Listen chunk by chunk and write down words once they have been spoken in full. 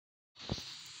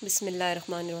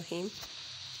Bismillahirrahmanirrahim.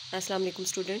 Assalamu alaikum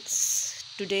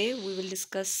students. Today we will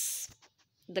discuss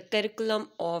the curriculum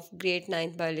of grade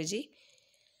 9th biology,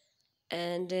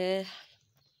 and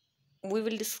we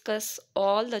will discuss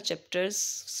all the chapters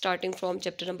starting from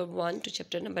chapter number 1 to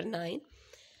chapter number 9.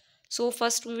 So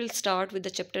first we will start with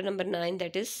the chapter number 9,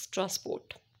 that is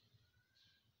transport.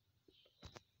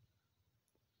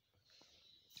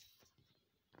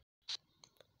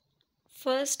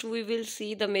 First we will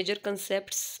see the major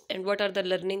concepts and what are the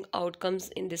learning outcomes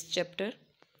in this chapter.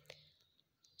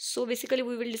 So basically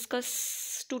we will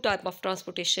discuss two type of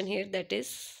transportation here, that is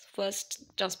first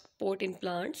transport in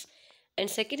plants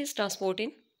and second is transport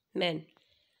in men.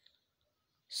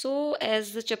 So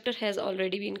as the chapter has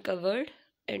already been covered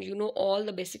and you know all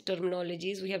the basic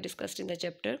terminologies we have discussed in the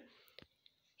chapter,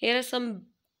 here are some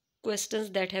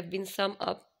questions that have been summed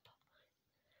up.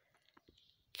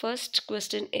 First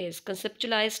question is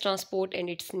conceptualize transport and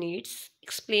its needs.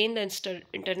 Explain the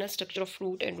internal structure of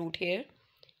root and root hair.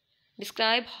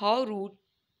 Describe how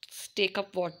roots take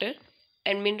up water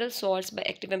and mineral salts by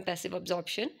active and passive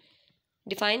absorption.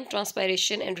 Define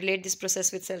transpiration and relate this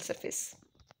process with cell surface.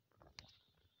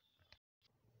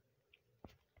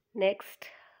 Next,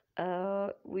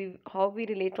 how we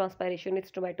relate transpiration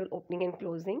with stomatal opening and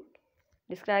closing.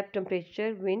 Describe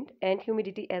temperature, wind, and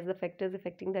humidity as the factors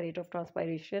affecting the rate of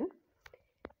transpiration.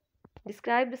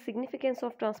 Describe the significance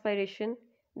of transpiration.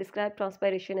 Describe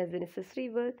transpiration as a necessary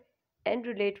evil and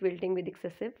relate wilting with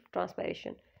excessive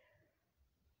transpiration.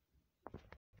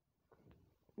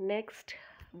 Next,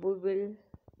 we will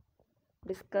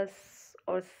discuss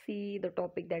or see the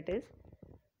topic, that is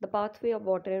the pathway of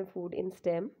water and food in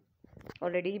STEM.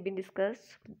 Already been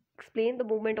discussed. Explain the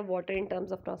movement of water in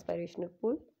terms of transpirational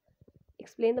pull.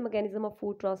 Explain the mechanism of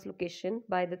food translocation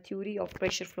by the theory of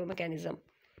pressure flow mechanism.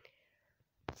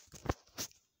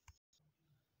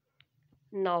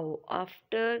 Now,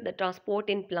 after the transport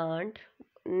in plant,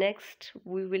 next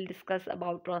we will discuss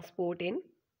about transport in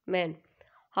men.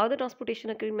 How the transportation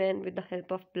occurs in men with the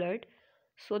help of blood.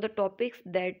 So the topics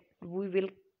that we will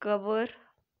cover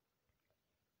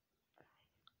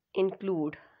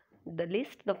include the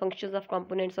list, the functions of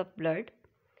components of blood.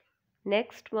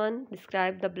 Next one,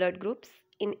 describe the blood groups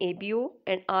in ABO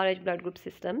and RH blood group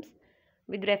systems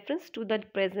with reference to the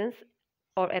presence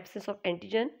or absence of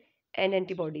antigen and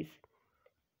antibodies.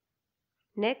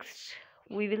 Next,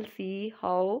 we will see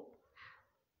how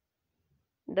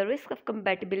the risk of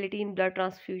compatibility in blood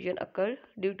transfusion occur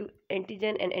due to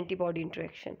antigen and antibody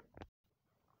interaction.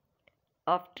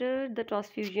 After the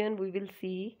transfusion, we will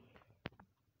see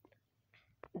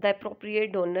the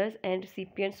appropriate donors and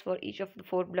recipients for each of the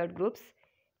 4 blood groups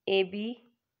AB,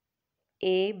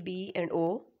 A, B and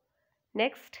O.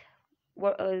 Next,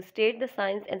 state the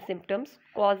signs and symptoms,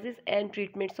 causes and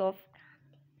treatments of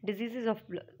diseases of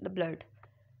the blood.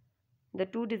 The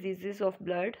 2 diseases of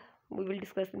blood we will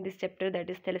discuss in this chapter, that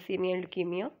is thalassemia and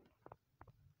leukemia.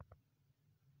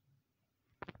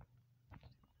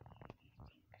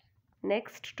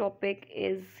 Next topic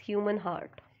is human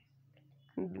heart.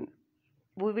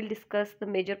 We will discuss the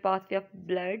major pathway of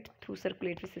blood through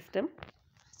circulatory system.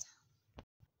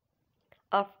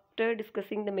 After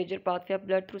discussing the major pathway of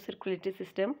blood through circulatory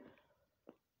system,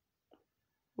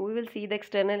 we will see the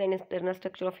external and internal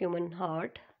structure of human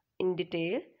heart in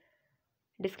detail.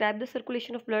 Describe the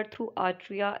circulation of blood through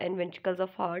arteria and ventricles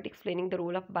of heart, explaining the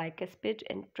role of bicuspid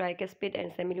and tricuspid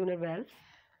and semilunar valves.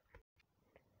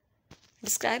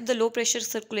 Describe the low pressure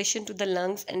circulation to the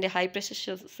lungs and the high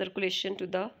pressure circulation to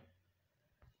the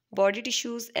body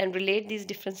tissues and relate these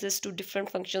differences to different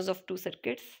functions of 2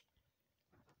 circuits.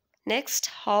 Next,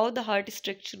 how the heart is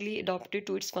structurally adapted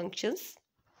to its functions.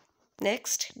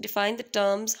 Next, define the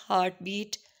terms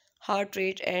heartbeat, heart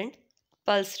rate and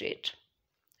pulse rate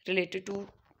related to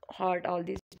heart, all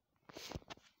these.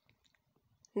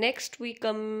 Next, we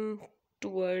come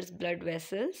towards blood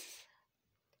vessels.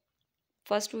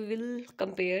 First, we will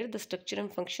compare the structure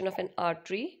and function of an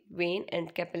artery, vein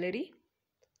and capillary.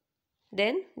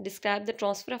 Then, describe the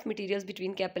transfer of materials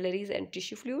between capillaries and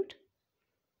tissue fluid.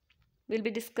 Will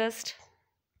be discussed.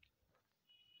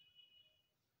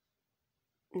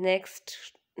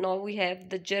 Next, now we have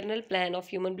the general plan of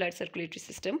human blood circulatory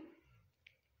system.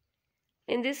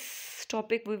 In this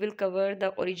topic, we will cover the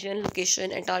origin,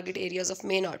 location and target areas of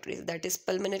main arteries, that is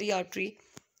pulmonary artery,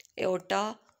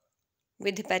 aorta,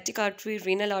 with hepatic artery,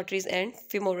 renal arteries and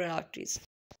femoral arteries.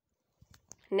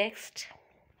 Next,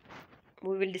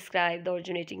 we will describe the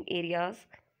originating areas,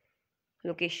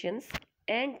 locations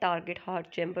and target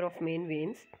heart chamber of main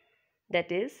veins,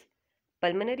 that is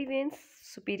pulmonary veins,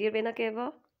 superior vena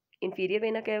cava, inferior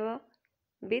vena cava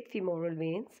with femoral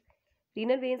veins,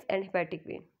 renal veins and hepatic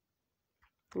vein.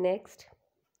 Next,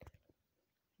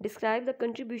 describe the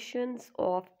contributions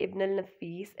of Ibn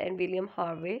al-Nafis and William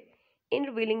Harvey in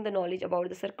revealing the knowledge about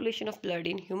the circulation of blood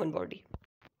in human body.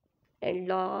 And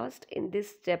last, in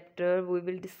this chapter, we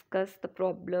will discuss the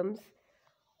problems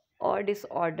or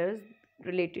disorders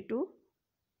related to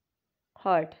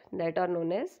heart that are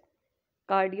known as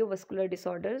cardiovascular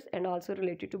disorders and also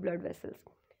related to blood vessels.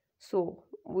 So,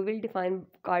 we will define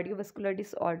cardiovascular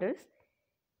disorders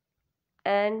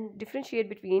and differentiate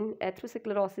between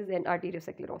atherosclerosis and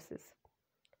arteriosclerosis.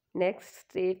 Next,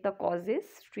 state the causes,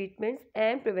 treatments,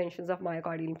 and preventions of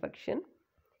myocardial infarction.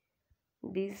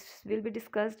 These will be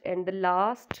discussed. And the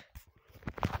last,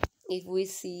 if we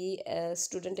see a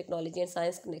student technology and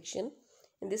science connection,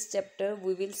 in this chapter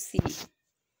we will see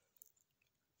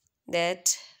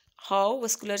that how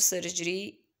vascular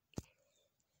surgery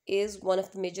is one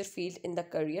of the major fields in the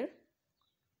career.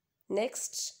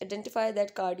 Next, identify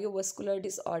that cardiovascular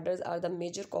disorders are the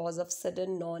major cause of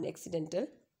sudden non-accidental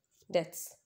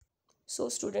deaths. So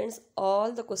students,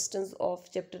 all the questions of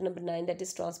chapter number 9, that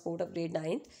is transport of grade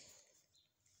 9,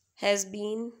 has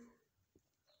been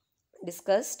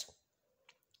discussed.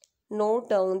 Note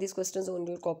down these questions on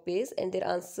your copies and their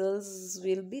answers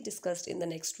will be discussed in the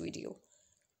next video.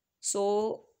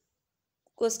 So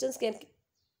questions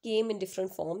came in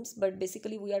different forms, but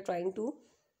basically we are trying to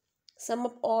sum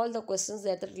up all the questions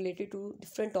that are related to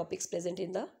different topics present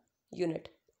in the unit.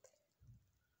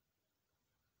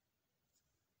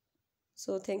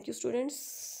 So thank you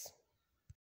students.